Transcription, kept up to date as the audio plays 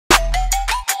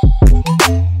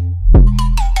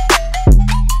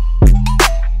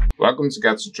Welcome to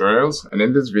CAD Tutorials, and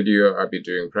in this video I'll be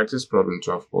doing practice problem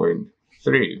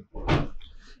 12.3.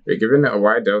 We're given a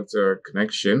Y delta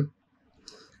connection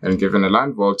and given a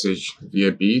line voltage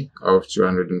VAB of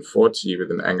 240 with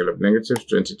an angle of negative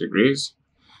 20 degrees,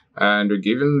 and we're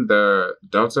given the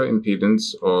delta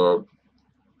impedance, or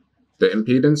the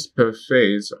impedance per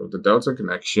phase of the delta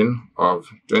connection of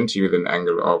 20 with an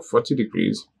angle of 40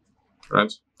 degrees,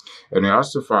 right? And we're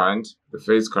asked to find the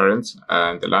phase current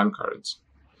and the line current.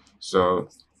 So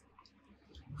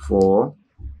for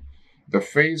the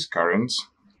phase current,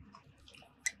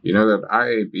 you know that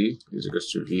IAB is equal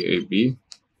to VAB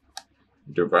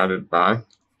divided by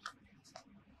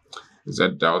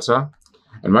Z delta.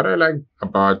 And what I like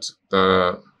about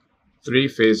the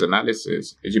three-phase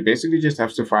analysis is you basically just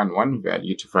have to find one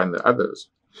value to find the others.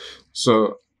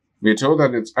 So we're told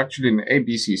that it's actually an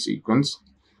ABC sequence.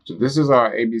 So this is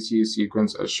our ABC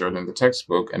sequence as shown in the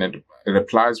textbook, and it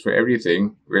applies for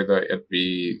everything, whether it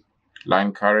be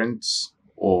line currents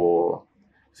or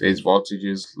phase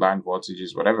voltages, line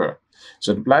voltages, whatever.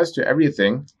 So it applies to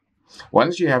everything.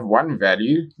 Once you have one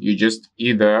value, you just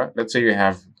either, let's say you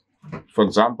have, for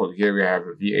example, here we have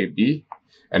a VAB,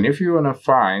 and if you want to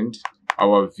find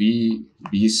our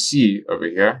VBC over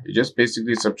here, you just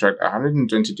basically subtract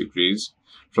 120 degrees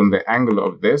from the angle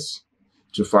of this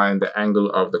to find the angle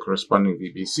of the corresponding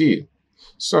VBC.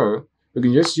 So we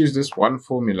can just use this one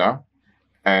formula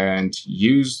and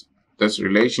use this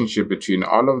relationship between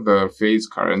all of the phase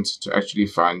currents to actually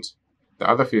find the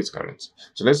other phase currents.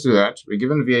 So let's do that. We're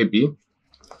given VAB,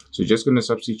 so you're just going to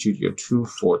substitute your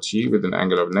 240 with an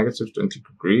angle of negative 20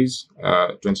 degrees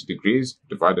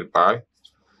divided by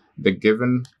the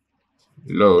given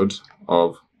load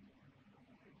of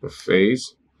the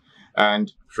phase.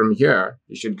 And from here,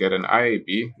 you should get an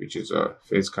IAB, which is a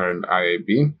phase current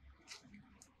IAB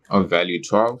of value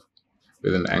 12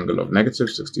 with an angle of negative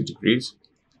 60 degrees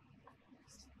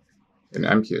in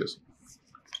amperes.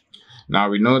 Now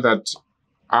we know that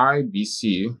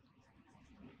IBC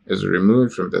is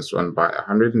removed from this one by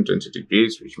 120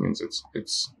 degrees, which means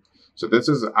so this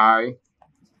is IAB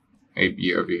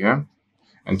over here.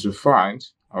 And to find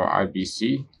our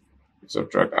IBC,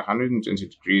 subtract 120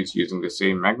 degrees using the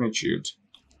same magnitude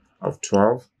of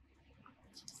 12.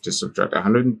 Just subtract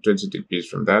 120 degrees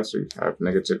from that, so you have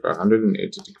negative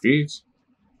 180 degrees.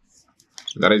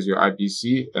 That is your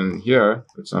IBC, and here,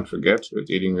 let's not forget, we're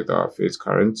dealing with our phase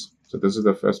currents. So this is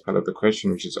the first part of the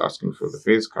question, which is asking for the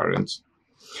phase currents.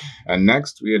 And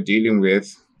next, we are dealing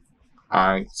with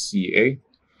ICA,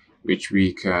 which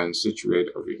we can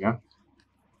situate over here.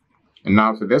 And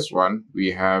now for this one,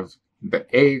 we have the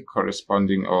A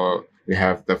corresponding, or we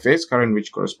have the phase current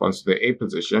which corresponds to the A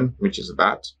position, which is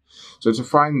that. So to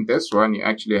find this one, you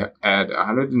actually add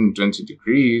 120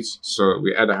 degrees. So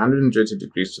we add 120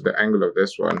 degrees to the angle of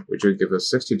this one, which will give us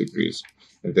 60 degrees.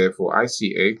 And therefore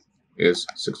ICA is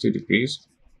 60 degrees.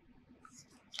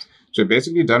 So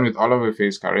basically done with all of our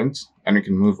phase currents, and we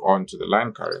can move on to the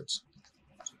line currents.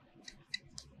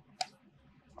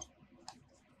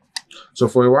 So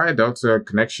for a Y delta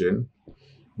connection,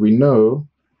 we know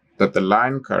that the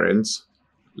line currents,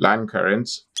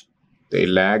 they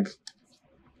lag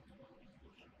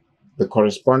the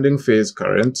corresponding phase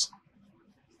current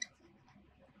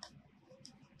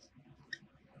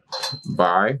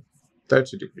by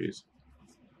 30 degrees,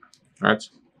 right?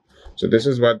 So this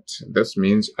is what this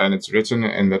means, and it's written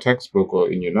in the textbook or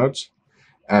in your notes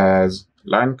as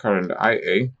line current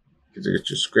IA is equal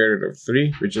to square root of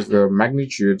 3, which is the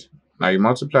magnitude. Now you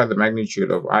multiply the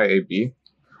magnitude of IAB,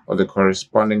 or the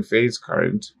corresponding phase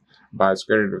current, by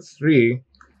square root of 3,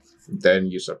 then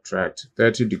you subtract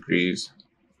 30 degrees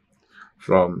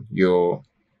from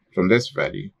this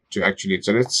value to actually,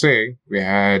 so let's say we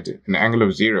had an angle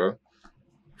of 0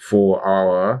 for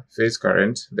our phase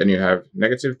current, then you have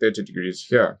negative 30 degrees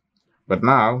here. But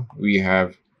now we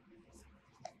have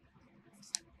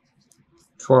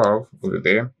 12 over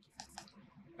there,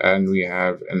 and we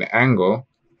have an angle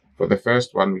for the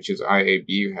first one, which is IAB,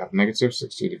 you have negative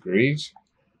 60 degrees.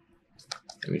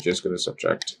 And we're just going to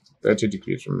subtract 30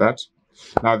 degrees from that.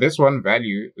 Now this one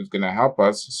value is going to help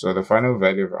us. So the final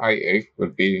value of IA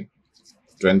would be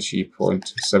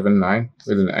 20.79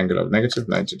 with an angle of negative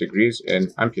 90 degrees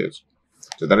in amperes.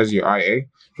 So that is your IA.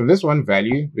 From this one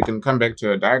value, we can come back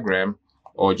to a diagram,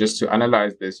 or just to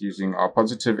analyze this using our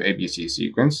positive ABC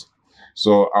sequence.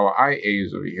 So our IA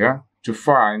is over here. To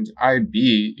find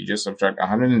IB, you just subtract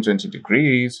 120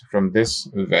 degrees from this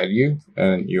value,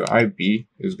 and your IB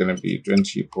is going to be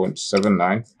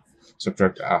 20.79.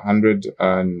 Subtract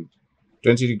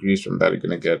 120 degrees from that, you're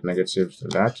going to get negative to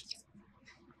that.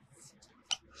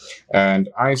 And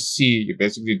IC, you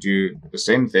basically do the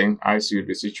same thing. IC would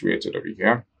be situated over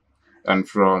here. And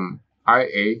from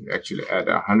IA, you actually add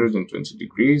 120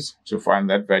 degrees to find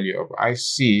that value of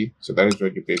IC. So that is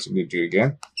what you basically do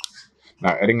again.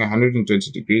 Now, adding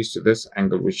 120 degrees to this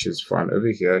angle, which is found over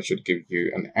here, should give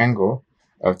you an angle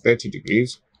of 30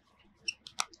 degrees.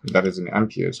 That is in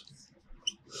amperes.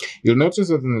 You'll notice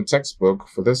that in the textbook,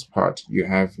 for this part, you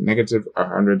have negative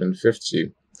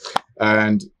 150.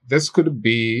 And this could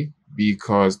be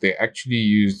because they actually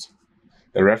used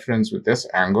the reference with this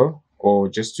angle, or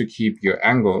just to keep your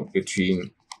angle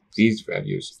between these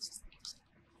values.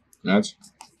 Right?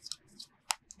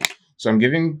 So I'm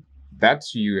giving that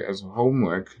to you as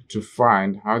homework to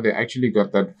find how they actually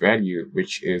got that value,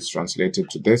 which is translated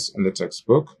to this in the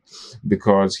textbook.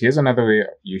 Because here's another way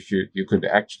you could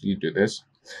actually do this.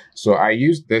 So I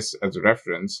used this as a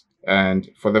reference, and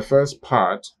for the first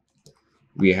part,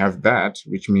 we have that,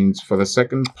 which means for the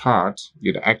second part,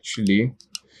 you'd actually,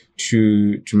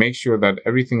 to make sure that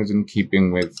everything is in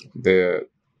keeping with the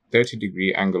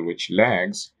 30-degree angle which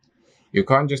lags, you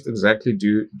can't just exactly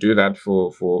do that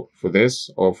for this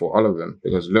or for all of them.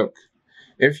 Because look,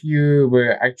 if you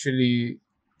were actually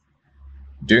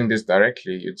doing this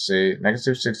directly, you'd say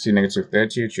negative 60, negative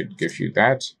 30, it should give you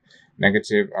that.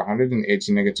 Negative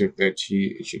 180, negative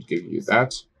 30, it should give you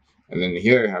that. And then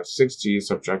here you have 60,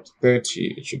 subtract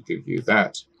 30, it should give you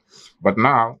that. But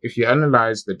now, if you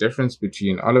analyze the difference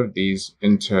between all of these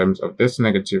in terms of this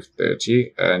negative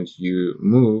 30 and you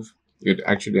move, you'd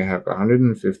actually have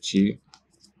 150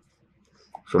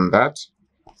 from that.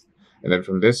 And then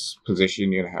from this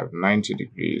position, you'd have 90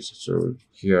 degrees. So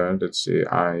here, let's say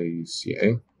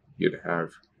ICA, you'd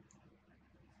have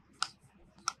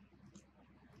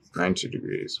 90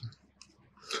 degrees.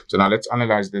 So now let's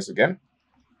analyze this again.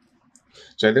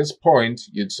 So at this point,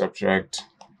 you'd subtract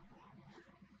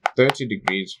 30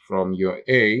 degrees from your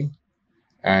A,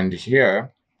 and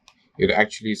here you'd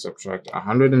actually subtract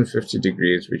 150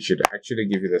 degrees, which should actually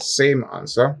give you the same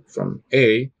answer from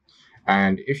A.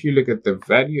 And if you look at the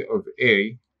value of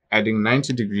A, adding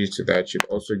 90 degrees to that should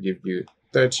also give you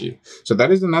 30. So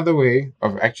that is another way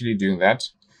of actually doing that.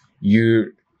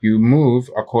 You move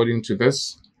according to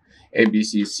this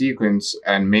ABC sequence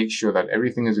and make sure that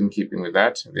everything is in keeping with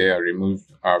that. They are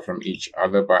removed from each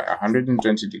other by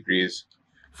 120 degrees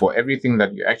for everything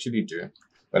that you actually do.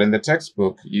 But in the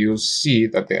textbook, you'll see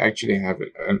that they actually have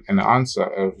an answer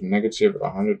of negative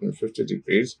 150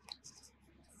 degrees.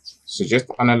 So just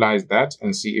analyze that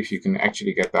and see if you can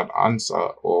actually get that answer,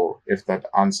 or if that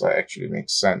answer actually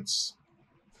makes sense.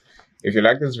 If you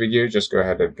like this video, just go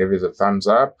ahead and give it a thumbs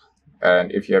up.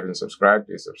 And if you haven't subscribed,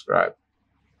 please subscribe.